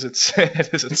about it because it's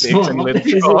it's big not thing up, later.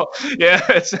 is it? Yeah,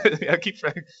 it's I keep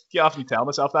having to tell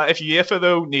myself that. If UEFA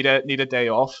though need a day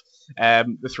off,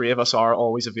 the three of us are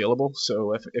always available.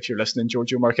 So if you're listening,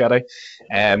 Giorgio Marchetti,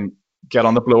 get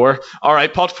on the blower. All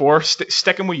right, pot four.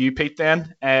 Sticking with you, Pete,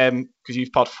 then, because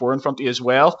you've pot four in front of you as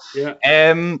well. Yeah.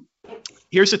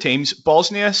 Here's the teams: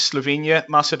 Bosnia, Slovenia,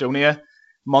 Macedonia,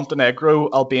 Montenegro,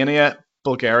 Albania,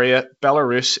 Bulgaria,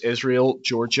 Belarus, Israel,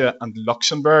 Georgia, and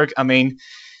Luxembourg. I mean,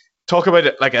 talk about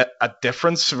it like a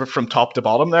difference from top to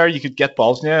bottom there. You could get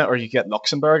Bosnia or you get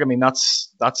Luxembourg. I mean, that's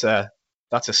a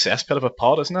cesspit of a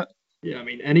pot, isn't it? Yeah, I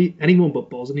mean, anyone but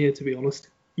Bosnia, to be honest.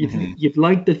 You'd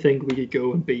like to think we could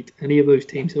go and beat any of those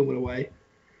teams home and away.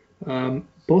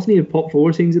 Bosnia pot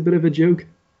four seems a bit of a joke.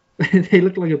 They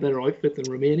look like a better outfit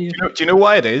than Romania. Do you know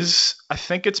why it is? I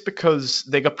think it's because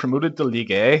they got promoted to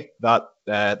League A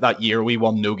that year. We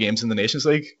won no games in the Nations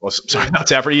League. Well, sorry,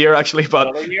 that's every year actually,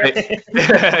 but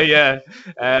yeah,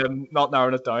 not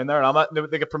narrowing it down there.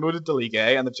 They got promoted to League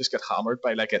A and they've just got hammered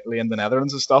by like Italy and the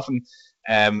Netherlands and stuff.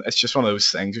 And it's just one of those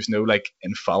things. There's no like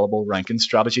infallible ranking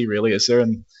strategy, really, is there?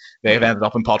 And they've ended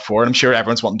up in pot four. And I'm sure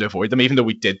everyone's wanting to avoid them, even though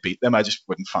we did beat them. I just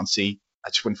wouldn't fancy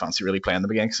really playing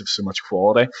them again because of so much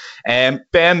quality.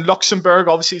 Ben, Luxembourg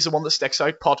obviously is the one that sticks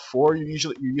out. Pot four, you're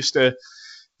used to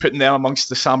putting them amongst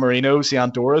the San Marinos, the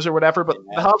Andorras or whatever, but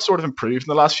they have sort of improved in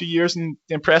the last few years and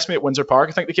they impressed me at Windsor Park.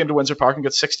 I think they came to Windsor Park and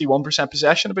got 61%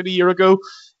 possession about a year ago.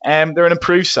 They're an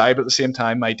improved side, but at the same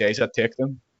time, my days I'd take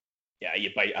them. Yeah,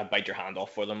 I'd bite your hand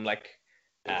off for them. Like,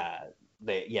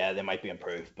 they might be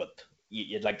improved, but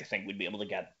you'd like to think we'd be able to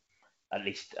get at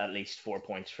least 4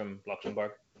 points from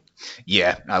Luxembourg.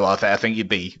 Yeah, well, I think you'd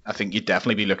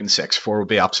definitely be looking 6-4 would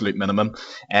be absolute minimum.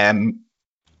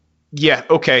 Yeah,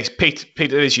 okay, Pete,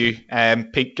 it is you.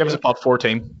 Pete, give us a pot four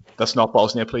team. That's not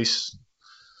Bosnia, please.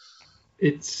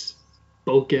 It's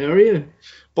Bulgaria.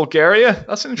 Bulgaria,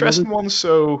 that's an interesting one.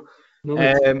 So,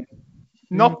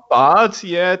 not bad.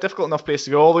 Yeah, difficult enough place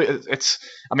to go.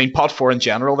 I mean, pot four in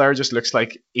general there just looks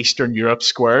like Eastern Europe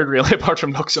squared, really, apart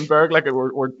from Luxembourg. Like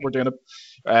we're doing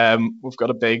we've got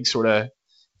a big sort of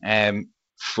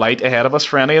flight ahead of us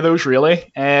for any of those,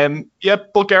 really. Yeah,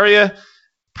 Bulgaria,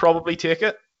 probably take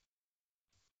it.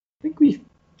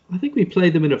 I think we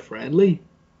played them in a friendly,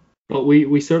 but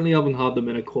we certainly haven't had them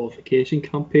in a qualification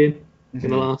campaign in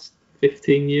the last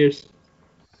 15 years.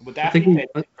 We definitely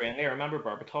played friendly. I remember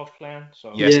Berbatov playing.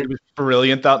 So yes, it was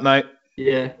brilliant that night.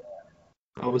 Yeah,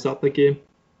 I was at the game.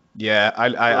 Yeah,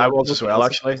 I was as well,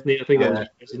 actually. I think that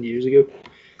was years ago.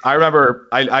 I remember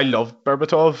I loved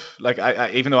Berbatov. Like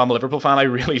I even though I'm a Liverpool fan, I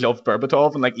really loved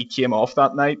Berbatov, and like he came off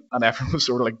that night, and everyone was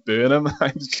sort of like booing him. I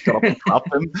just got up and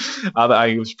clapped him. I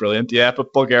think it was brilliant. Yeah,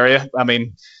 but Bulgaria, I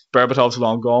mean, Berbatov's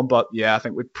long gone, but yeah, I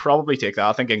think we'd probably take that.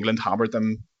 I think England hammered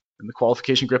them in the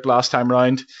qualification group last time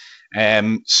round.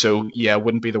 So yeah,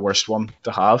 wouldn't be the worst one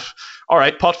to have. All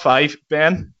right, pot five,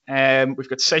 Ben. We've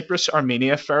got Cyprus,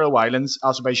 Armenia, Faroe Islands,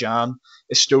 Azerbaijan,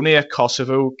 Estonia,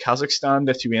 Kosovo, Kazakhstan,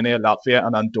 Lithuania, Latvia,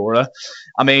 and Andorra.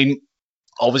 I mean,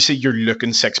 obviously you're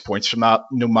looking 6 points from that,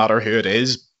 no matter who it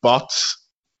is. But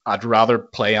I'd rather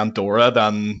play Andorra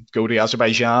than go to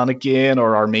Azerbaijan again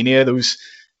or Armenia.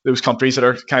 Those countries that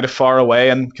are kind of far away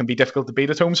and can be difficult to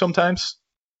beat at home sometimes.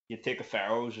 You take the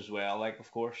Faroes as well, like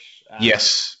of course.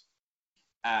 Yes.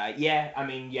 Yeah, I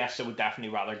mean, yes, I would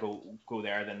definitely rather go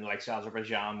there than like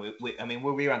Azerbaijan. We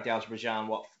went to Azerbaijan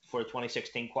for the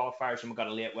 2016 qualifiers and we got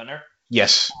a late winner.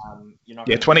 Yes.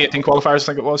 2018 qualifiers, I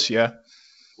think it was. Yeah.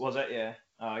 Was it? Yeah.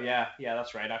 Yeah,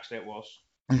 that's right. Actually, it was.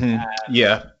 Mm-hmm.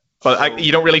 Yeah, but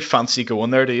you don't really fancy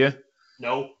going there, do you?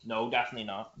 No, definitely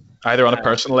not. Either on a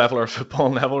personal level or a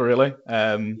football level, really.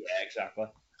 Yeah, exactly.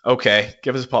 Okay,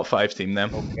 give us a pot five team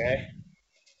then. Okay.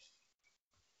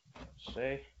 Let's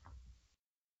see.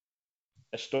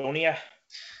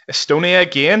 Estonia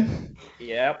again.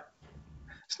 Yep.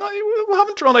 It's not. We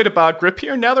haven't drawn out a bad group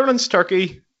here. Netherlands,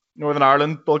 Turkey, Northern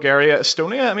Ireland, Bulgaria,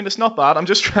 Estonia. I mean, it's not bad. I'm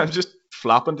just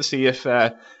flapping to see if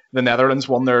the Netherlands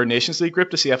won their Nations League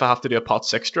group to see if I have to do a pot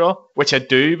six draw, which I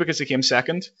do because they came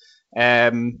second.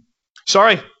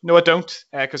 Sorry, no, I don't,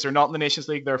 because they're not in the Nations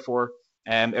League. Therefore,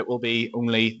 it will be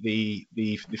only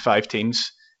the 5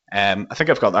 teams. I think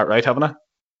I've got that right, haven't I?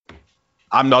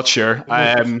 I'm not sure.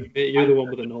 You're the one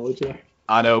with the knowledge there.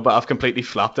 I know, but I've completely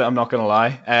flapped it. I'm not going to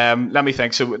lie. Let me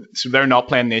think. So they're not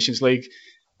playing Nations League,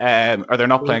 or they're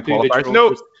not playing qualifiers.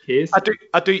 No, pace.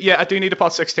 I do need a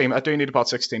pot 6 team. I do need a pot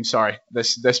 6 team. Sorry,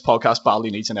 this podcast badly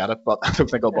needs an edit, but I don't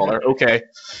think I'll bother. Okay,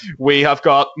 we have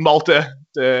got Malta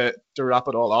to wrap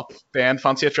it all up. Ben,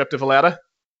 fancy a trip to Valletta?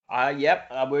 Yep,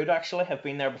 I would actually. I've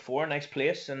been there before. Nice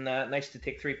place and nice to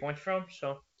take 3 points from.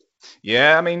 So.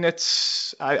 Yeah, I mean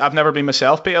I've never been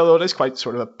myself, but although it is quite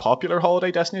sort of a popular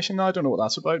holiday destination now. I don't know what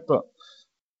that's about, but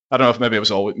I don't know if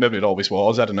maybe it always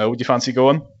was. I don't know. Would you fancy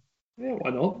going? Yeah, why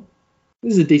not?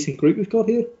 This is a decent group we've got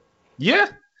here. Yeah.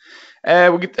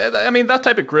 That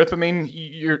type of group. I mean,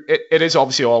 it is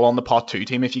obviously all on the pot 2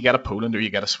 team. If you get a Poland or you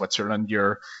get a Switzerland,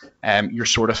 you're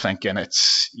sort of thinking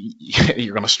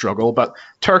you're going to struggle. But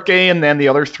Turkey and then the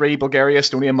other 3, Bulgaria,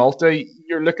 Estonia, Malta,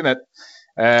 you're looking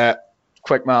at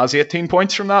quick maths, 18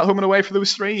 points from that home and away for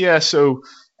those 3. Yeah. So,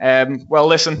 well,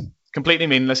 listen, completely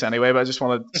meaningless anyway. But I just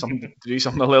wanted to do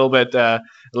something a little bit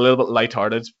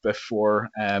lighthearted before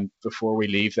we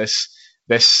leave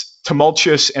this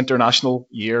tumultuous international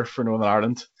year for Northern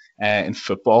Ireland in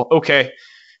football. Okay,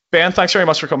 Ben, thanks very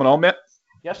much for coming on, mate.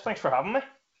 Yes, thanks for having me.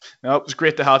 No, it was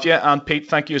great to have you. And Pete,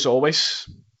 thank you as always.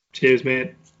 Cheers,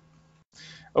 mate.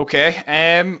 Okay,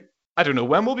 I don't know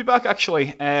when we'll be back,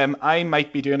 actually. I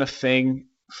might be doing a thing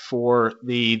for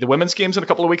the women's games in a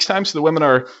couple of weeks' time. So the women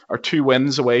are 2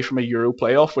 wins away from a Euro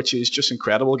playoff, which is just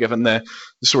incredible given the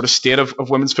sort of state of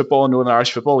women's football and Northern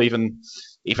Irish football even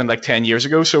like 10 years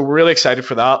ago. So we're really excited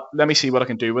for that. Let me see what I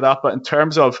can do with that. But in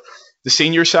terms of the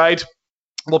senior side,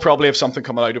 we'll probably have something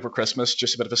coming out over Christmas,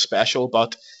 just a bit of a special.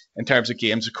 But in terms of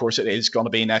games, of course, it is going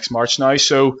to be next March now.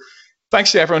 So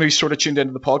thanks to everyone who's sort of tuned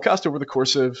into the podcast over the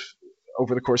course of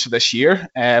this year.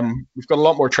 We've got a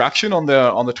lot more traction on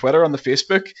the Twitter, on the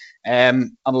Facebook,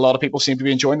 and a lot of people seem to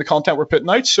be enjoying the content we're putting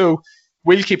out. So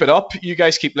we'll keep it up. You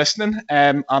guys keep listening,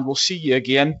 and we'll see you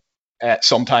again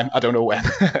sometime. I don't know when.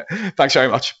 Thanks very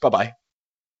much. Bye-bye.